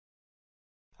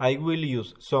I will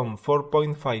use some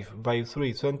 4.5 by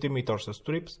 3 cm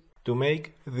strips to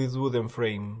make this wooden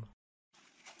frame.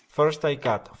 First I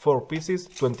cut 4 pieces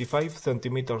 25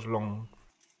 cm long,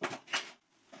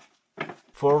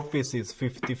 4 pieces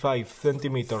 55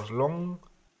 cm long,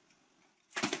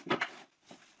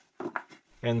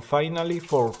 and finally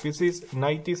 4 pieces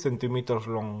 90 cm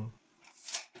long.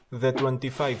 The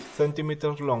 25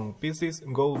 cm long pieces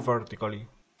go vertically,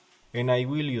 and I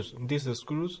will use these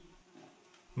screws,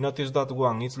 notice that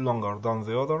one is longer than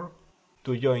the other,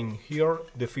 to join here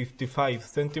the 55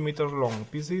 cm long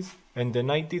pieces and the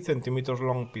 90 cm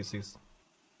long pieces.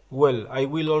 Well, I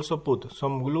will also put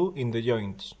some glue in the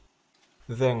joints.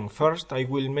 Then first I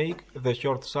will make the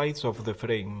short sides of the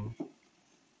frame,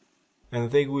 and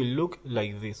they will look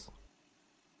like this.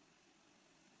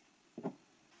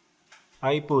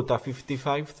 I put a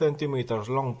 55 cm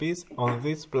long piece on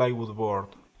this plywood board,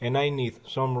 and I need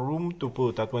some room to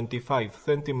put a 25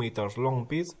 cm long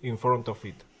piece in front of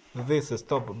it. This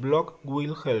stop block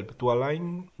will help to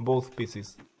align both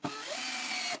pieces.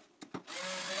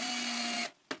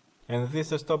 And this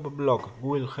stop block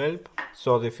will help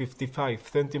so the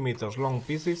 55 cm long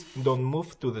pieces don't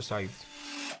move to the sides.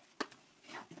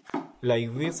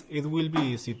 Like this, it will be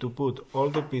easy to put all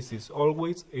the pieces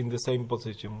always in the same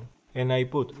position. And I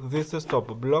put this stop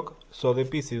block so the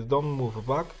pieces don't move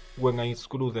back when I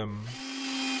screw them.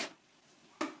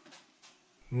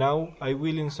 Now I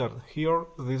will insert here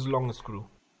this long screw,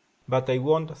 but I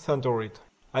won't center it.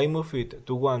 I move it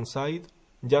to one side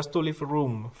just to leave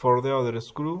room for the other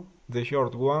screw, the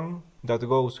short one that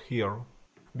goes here,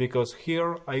 because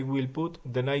here I will put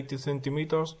the 90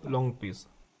 cm long piece.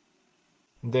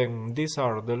 Then these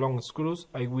are the long screws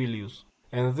I will use,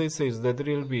 and this is the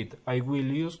drill bit I will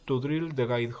use to drill the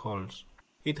guide holes.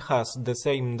 It has the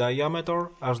same diameter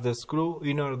as the screw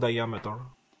inner diameter,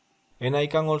 and I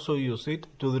can also use it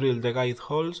to drill the guide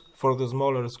holes for the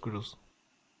smaller screws.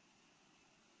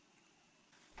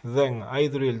 Then I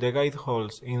drill the guide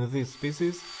holes in these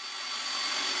pieces,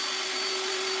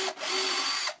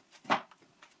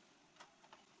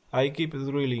 I keep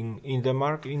drilling in the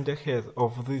mark in the head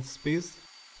of this piece.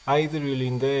 I drill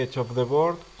in the edge of the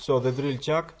board so the drill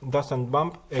chuck doesn't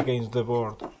bump against the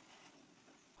board.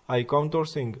 I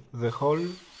countersink the hole.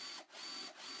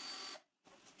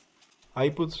 I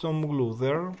put some glue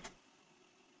there.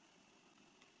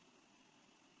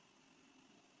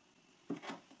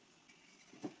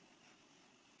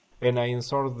 And I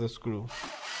insert the screw.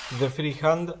 The free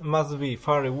hand must be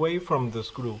far away from the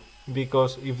screw,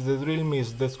 because if the drill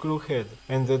misses the screw head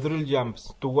and the drill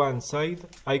jumps to one side,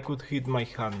 I could hit my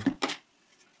hand.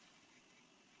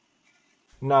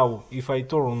 Now, if I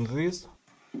turn this,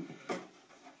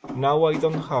 now I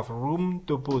don't have room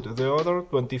to put the other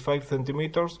 25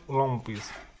 cm long piece.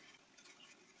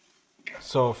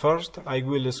 So first I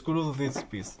will screw this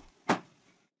piece.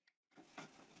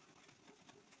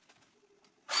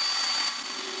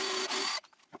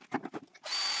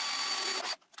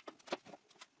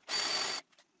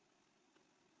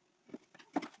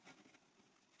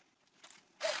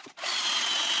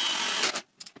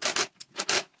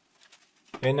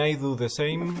 And I do the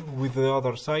same with the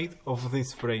other side of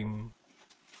this frame.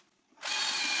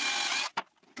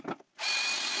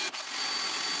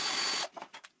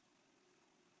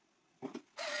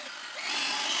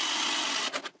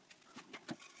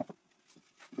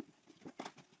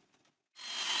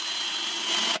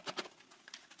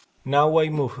 Now I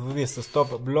move this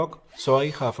stop block so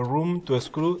I have room to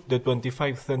screw the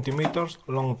 25 cm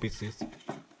long pieces.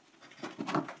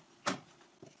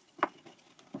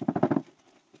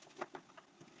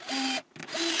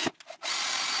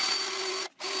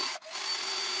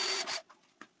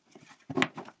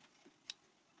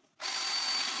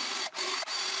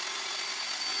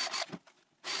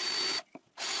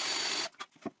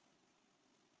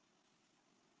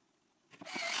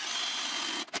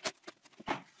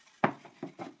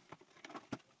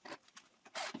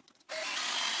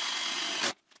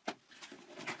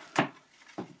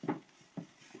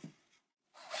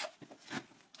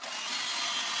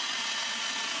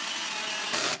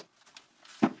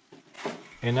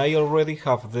 And I already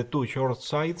have the two short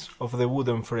sides of the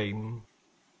wooden frame.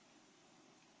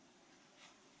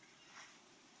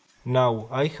 Now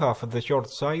I have the short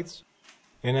sides,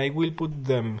 and I will put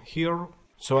them here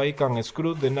so I can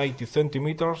screw the 90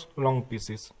 cm long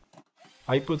pieces.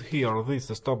 I put here this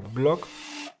stop block,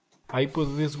 I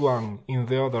put this one in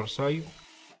the other side,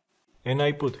 and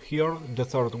I put here the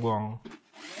third one.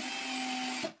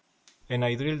 And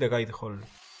I drill the guide hole.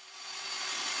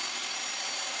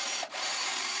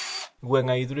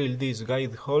 When I drill these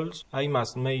guide holes, I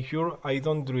must make sure I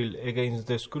don't drill against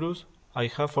the screws I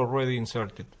have already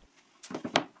inserted.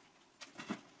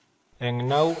 And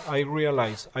now I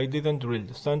realize I didn't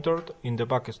drill centered in the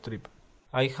back strip.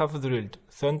 I have drilled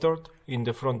centered in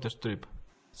the front strip.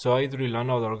 So I drill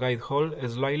another guide hole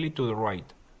slightly to the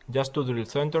right, just to drill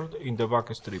centered in the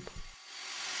back strip.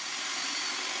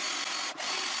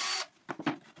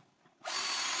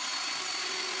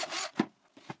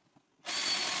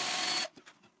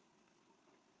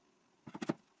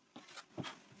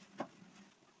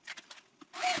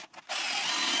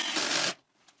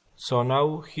 So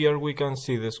now here we can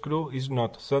see the screw is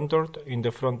not centered in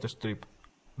the front strip,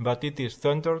 but it is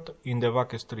centered in the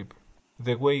back strip,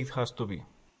 the way it has to be.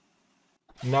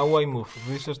 Now I move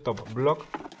this stop block,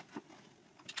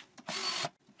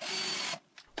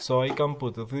 so I can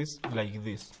put this like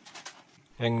this.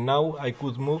 And now I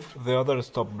could move the other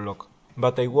stop block,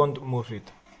 but I won't move it.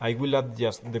 I will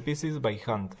adjust the pieces by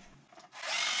hand.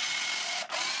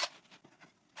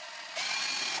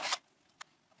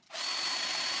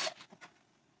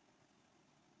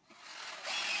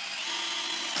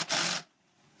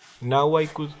 Now I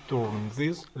could turn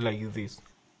this like this,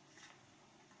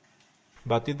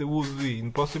 but it would be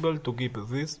impossible to keep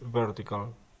this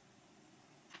vertical.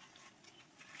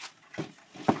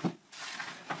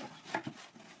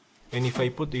 And if I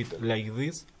put it like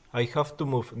this, I have to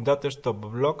move that stop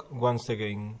block once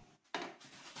again.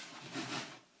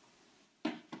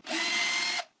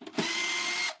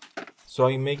 So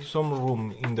I make some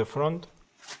room in the front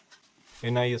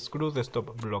and I screw the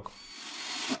stop block.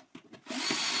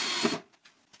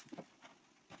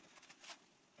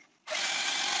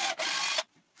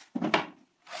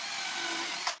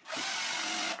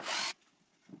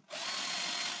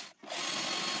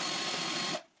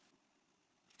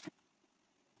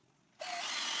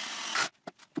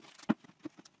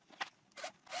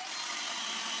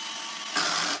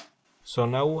 So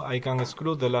now I can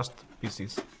screw the last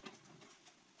pieces.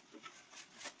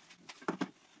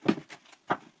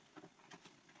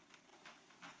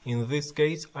 In this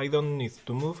case I don't need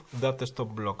to move that stop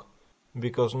block,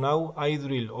 because now I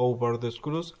drill over the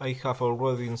screws I have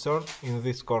already inserted in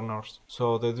these corners,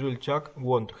 so the drill chuck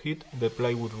won't hit the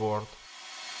plywood board.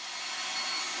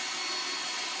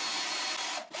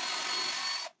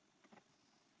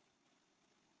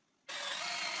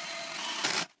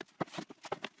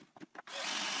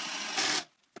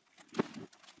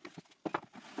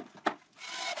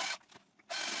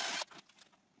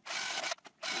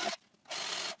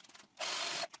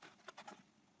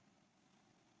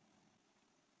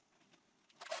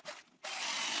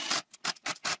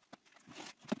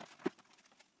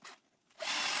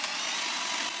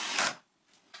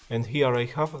 And here I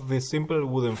have this simple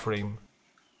wooden frame.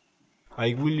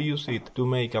 I will use it to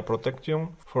make a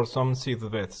protection for some seed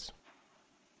beds.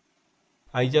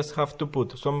 I just have to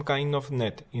put some kind of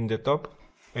net in the top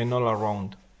and all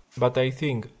around. But I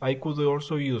think I could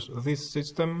also use this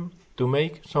system to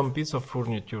make some piece of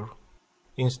furniture.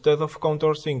 Instead of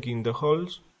countersinking the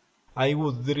holes, I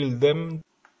would drill them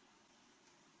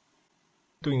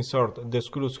to insert the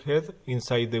screw's head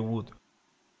inside the wood.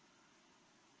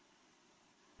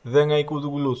 Then I could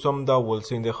glue some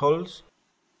dowels in the holes,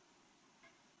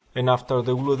 and after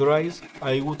the glue dries,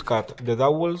 I would cut the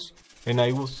dowels and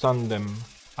I would sand them.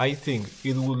 I think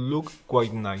it would look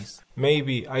quite nice.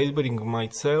 Maybe I'll bring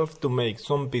myself to make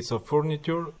some piece of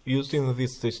furniture using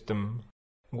this system.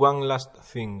 One last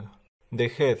thing. The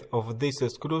head of these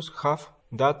screws have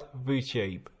that V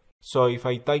shape, so if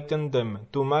I tighten them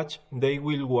too much, they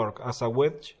will work as a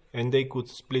wedge and they could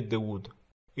split the wood.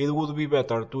 It would be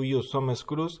better to use some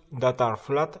screws that are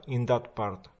flat in that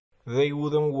part. They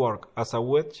wouldn't work as a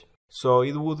wedge, so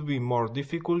it would be more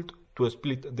difficult to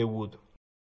split the wood.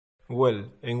 Well,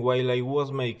 and while I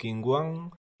was making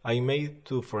one, I made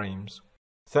 2 frames.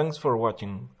 Thanks for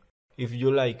watching. If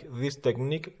you like this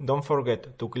technique, don't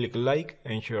forget to click like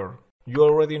and share. You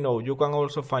already know you can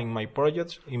also find my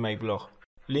projects in my blog,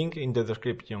 link in the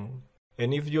description.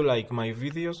 And if you like my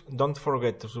videos, don't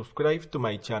forget to subscribe to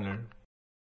my channel.